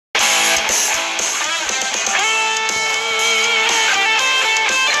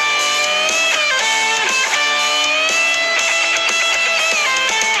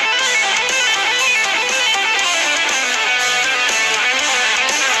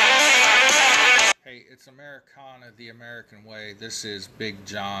It's Americana, the American way. This is Big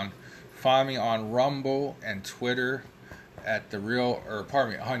John. Find me on Rumble and Twitter at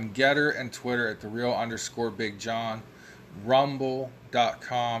on Getter and Twitter at @Big John.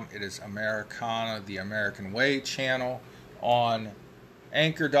 Rumble.com. It is Americana, the American way channel. On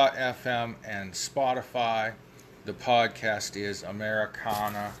Anchor.fm and Spotify, the podcast is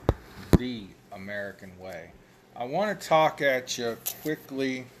Americana, the American way. I want to talk at you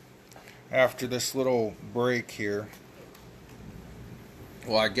quickly after this little break here.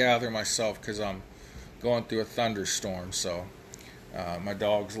 Well, I gather myself because I'm going through a thunderstorm, so my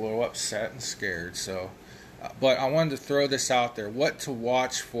dog's a little upset and scared. But I wanted to throw this out there. What to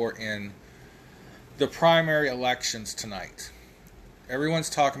watch for in the primary elections tonight. Everyone's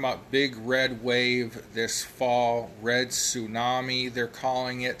talking about big red wave this fall, red tsunami, they're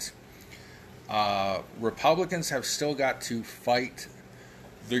calling it. Republicans have still got to fight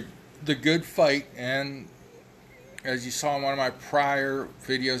the good fight, and as you saw in one of my prior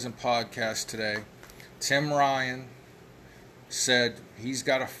videos and podcasts today, Tim Ryan said he's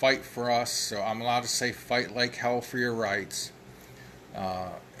got to fight for us, so I'm allowed to say fight like hell for your rights.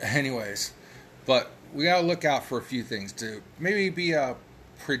 Anyways, but we got to look out for a few things to maybe be a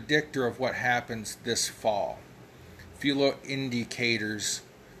predictor of what happens this fall. A few little indicators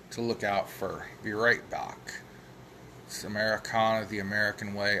to look out for. Be right back. It's Americana, the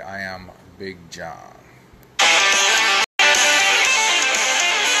American way. I am Big John.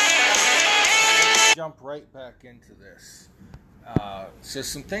 Jump right back into this. So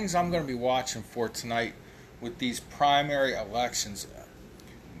some things I'm going to be watching for tonight with these primary elections.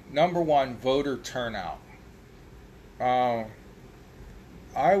 Number one, voter turnout. I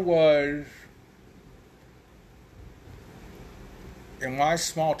was in my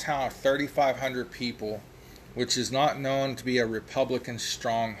small town of 3,500 people, which is not known to be a Republican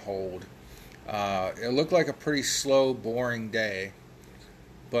stronghold. It looked like a pretty slow, boring day,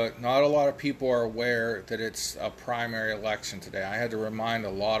 but not a lot of people are aware that it's a primary election today. I had to remind a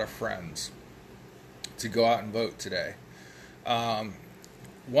lot of friends to go out and vote today.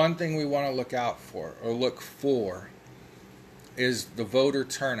 One thing we want to look for is the voter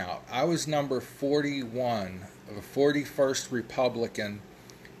turnout. I was number 41, the 41st Republican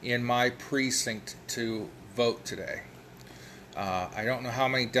in my precinct to vote today. I don't know how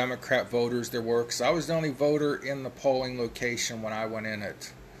many Democrat voters there were, because I was the only voter in the polling location when I went in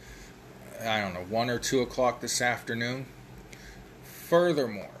at, 1 or 2 o'clock this afternoon.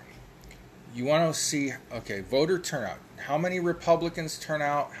 Furthermore, you want to see, voter turnout. How many Republicans turn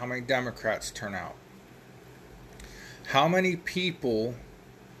out? How many Democrats turn out? How many people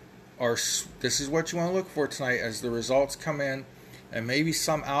are, this is what you want to look for tonight as the results come in, and maybe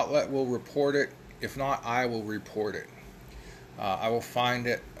some outlet will report it. If not, I will report it. I will find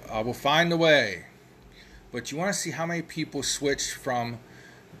it. I will find a way. But you want to see how many people switched from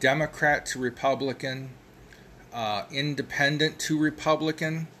Democrat to Republican, independent to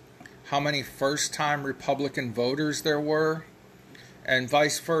Republican, how many first-time Republican voters there were, and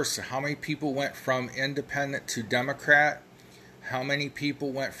vice versa. How many people went from independent to Democrat, how many people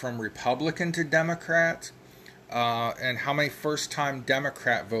went from Republican to Democrat, and how many first-time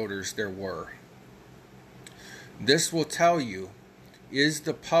Democrat voters there were. This will tell you, is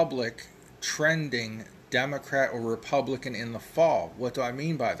the public trending Democrat or Republican in the fall? What do I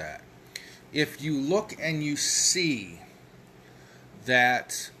mean by that? If you look and you see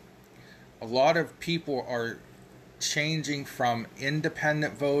that a lot of people are changing from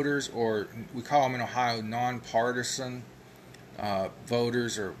independent voters, or we call them in Ohio nonpartisan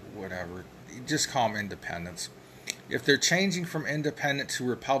voters or whatever, just call them independents. If they're changing from independent to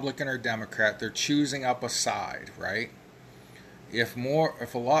Republican or Democrat, they're choosing up a side, right? If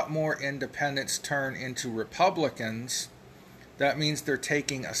a lot more independents turn into Republicans, that means they're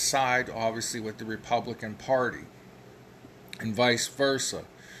taking a side, obviously, with the Republican Party, and vice versa.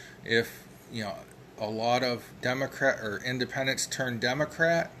 If a lot of Democrat or independents turn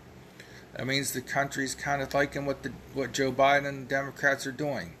Democrat, that means the country's kind of liking what Joe Biden and the Democrats are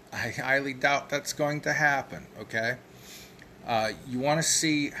doing. I highly doubt that's going to happen. Okay, you want to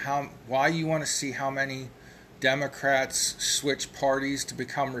see how many Democrats switch parties to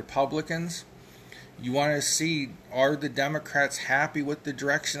become Republicans. You want to see, are the Democrats happy with the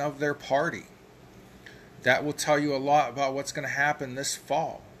direction of their party? That will tell you a lot about what's going to happen this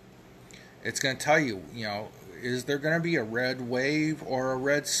fall. It's going to tell you, is there going to be a red wave or a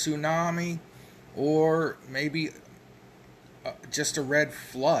red tsunami, or maybe just a red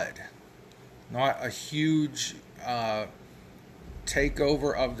flood? Not a huge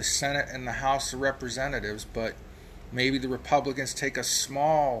takeover of the Senate and the House of Representatives, but maybe the Republicans take a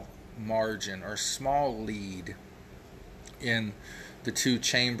small margin or small lead in the two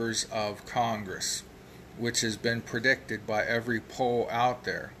chambers of Congress, which has been predicted by every poll out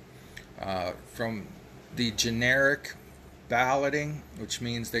there. From the generic balloting, which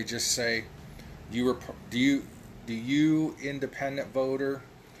means they just say, do you independent voter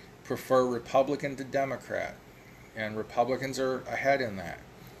prefer Republican to Democrat? And Republicans are ahead in that.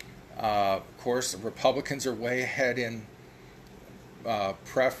 Of course, Republicans are way ahead in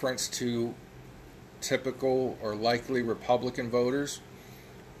preference to typical or likely Republican voters,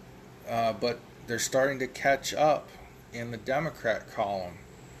 but they're starting to catch up in the Democrat column.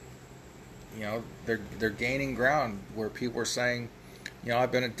 You know, they're gaining ground where people are saying, you know,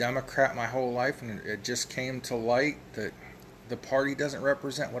 I've been a Democrat my whole life, and it just came to light that the party doesn't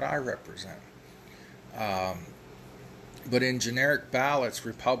represent what I represent. But in generic ballots,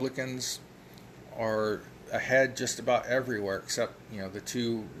 Republicans are ahead just about everywhere, except, you know, the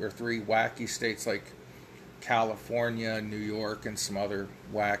 2 or 3 wacky states like California, New York, and some other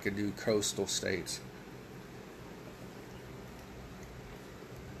wackadoo coastal states.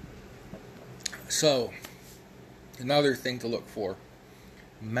 So, another thing to look for,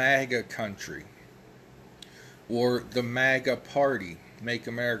 MAGA country, or the MAGA party, Make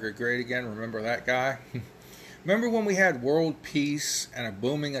America Great Again. Remember that guy? Remember when we had world peace and a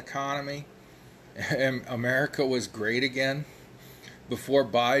booming economy and America was great again before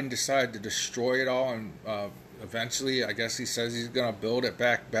Biden decided to destroy it all, and eventually I guess he says he's going to build it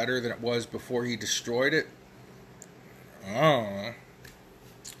back better than it was before he destroyed it? I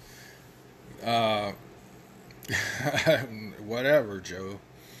don't know. Whatever, Joe.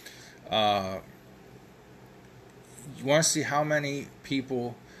 You want to see how many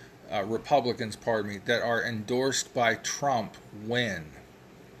people, Republicans, pardon me, that are endorsed by Trump win?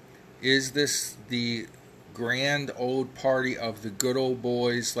 Is this the grand old party of the good old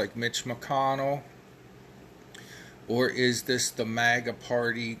boys like Mitch McConnell? Or is this the MAGA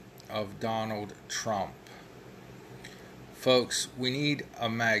party of Donald Trump? Folks, we need a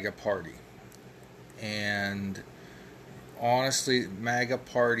MAGA party. And honestly, MAGA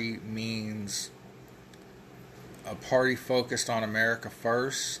party means a party focused on America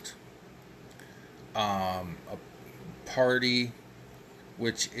first, a party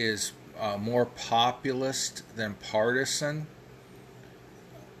which is more populist than partisan.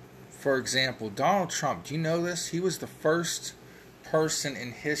 For example, Donald Trump, do you know this? He was the first person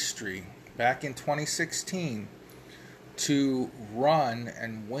in history, back in 2016, to run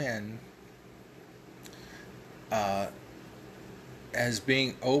and win as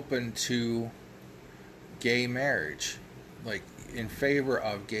being open to gay marriage, like in favor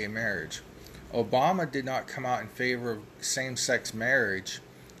of gay marriage. Obama did not come out in favor of same-sex marriage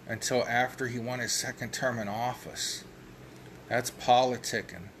until after he won his second term in office. That's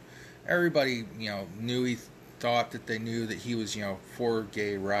politicking. Everybody, thought that they knew that he was, for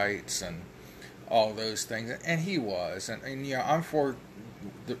gay rights and all those things, and he was. And I'm for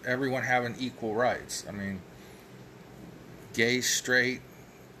everyone having equal rights. I mean, gay, straight,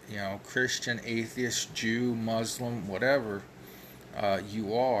 Christian, atheist, Jew, Muslim, whatever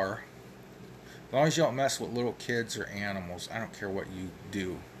you are, as long as you don't mess with little kids or animals, I don't care what you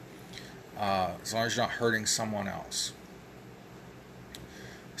do. As long as you're not hurting someone else,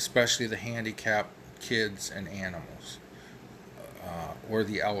 especially the handicapped kids and animals, or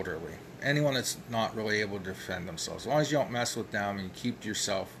the elderly, anyone that's not really able to defend themselves. As long as you don't mess with them and you keep to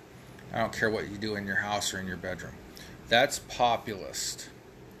yourself, I don't care what you do in your house or in your bedroom. That's populist.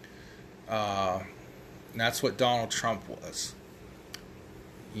 And that's what Donald Trump was.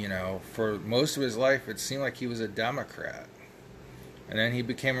 For most of his life, it seemed like he was a Democrat. And then he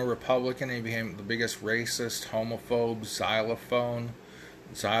became a Republican, and he became the biggest racist, homophobe,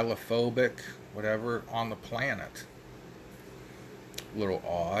 xylophobic, whatever, on the planet. A little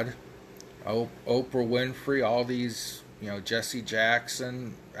odd. Oprah Winfrey, all these, Jesse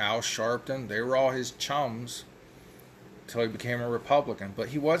Jackson, Al Sharpton, they were all his chums until he became a Republican. But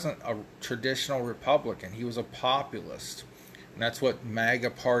he wasn't a traditional Republican. He was a populist. And that's what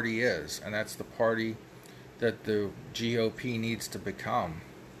MAGA party is. And that's the party that the GOP needs to become.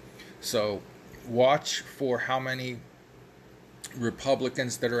 So watch for how many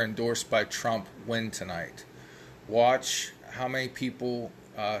Republicans that are endorsed by Trump win tonight. Watch how many people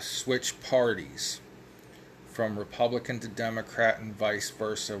switch parties from Republican to Democrat and vice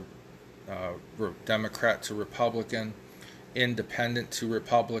versa, Democrat to Republican, independent to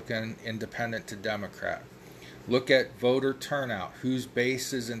Republican, independent to Democrat. Look at voter turnout. Whose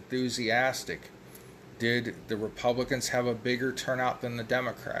base is enthusiastic? Did the Republicans have a bigger turnout than the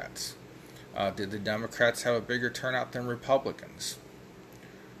Democrats? Did the Democrats have a bigger turnout than Republicans?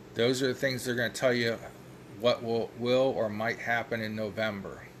 Those are the things they're going to tell you what will or might happen in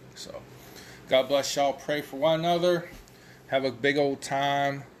November. So, God bless y'all. Pray for one another. Have a big old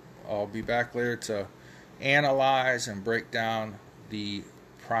time. I'll be back later to analyze and break down the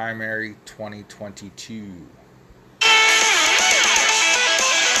primary 2022.